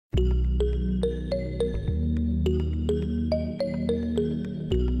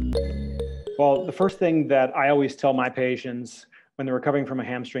Well, the first thing that I always tell my patients when they're recovering from a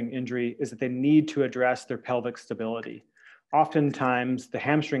hamstring injury is that they need to address their pelvic stability. Oftentimes, the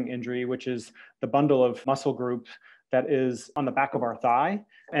hamstring injury, which is the bundle of muscle groups that is on the back of our thigh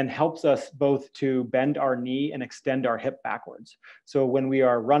and helps us both to bend our knee and extend our hip backwards. So when we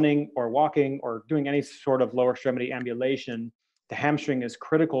are running or walking or doing any sort of lower extremity ambulation, the hamstring is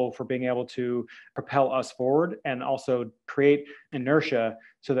critical for being able to propel us forward and also create inertia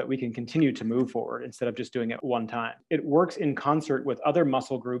so that we can continue to move forward instead of just doing it one time. It works in concert with other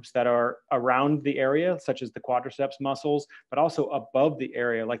muscle groups that are around the area, such as the quadriceps muscles, but also above the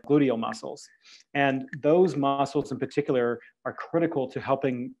area, like gluteal muscles. And those muscles in particular are critical to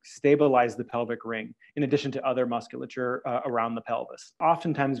helping stabilize the pelvic ring, in addition to other musculature around the pelvis.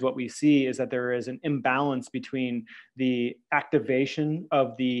 Oftentimes what we see is that there is an imbalance between the activation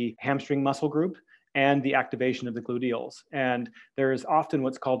of the hamstring muscle group and the activation of the gluteals. And there is often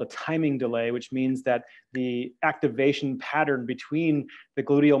what's called a timing delay, which means that the activation pattern between the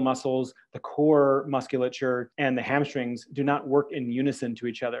gluteal muscles, the core musculature, and the hamstrings do not work in unison to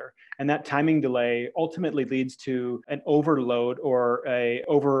each other. And that timing delay ultimately leads to an overload or a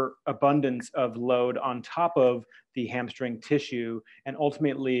overabundance of load on top of the hamstring tissue, and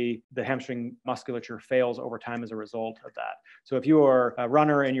ultimately the hamstring musculature fails over time as a result of that. So if you are a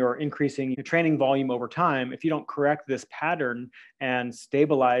runner and you're increasing your training volume over time, if you don't correct this pattern and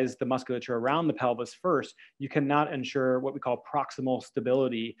stabilize the musculature around the pelvis first, you cannot ensure what we call proximal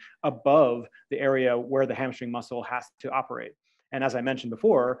stability above the area where the hamstring muscle has to operate. And as I mentioned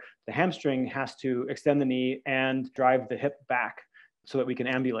before, the hamstring has to extend the knee and drive the hip back so that we can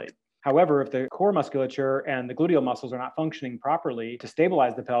ambulate. However, if the core musculature and the gluteal muscles are not functioning properly to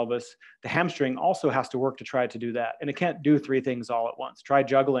stabilize the pelvis, the hamstring also has to work to try to do that. And it can't do three things all at once. Try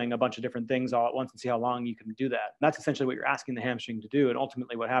juggling a bunch of different things all at once and see how long you can do that. And that's essentially what you're asking the hamstring to do. And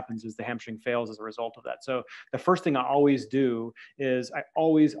ultimately what happens is the hamstring fails as a result of that. So the first thing I always do is I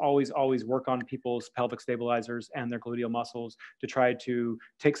always work on people's pelvic stabilizers and their gluteal muscles to try to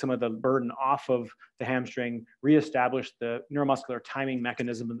take some of the burden off of the hamstring, reestablish the neuromuscular timing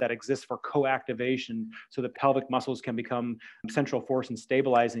mechanism that exists for co-activation so the pelvic muscles can become central force in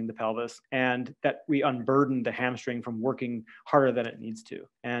stabilizing the pelvis, and that we unburden the hamstring from working harder than it needs to.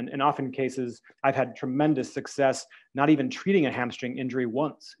 And in often cases, I've had tremendous success not even treating a hamstring injury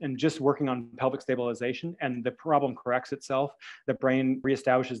once and just working on pelvic stabilization, and the problem corrects itself. The brain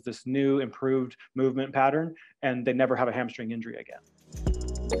reestablishes this new improved movement pattern, and they never have a hamstring injury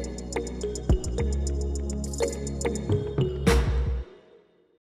again.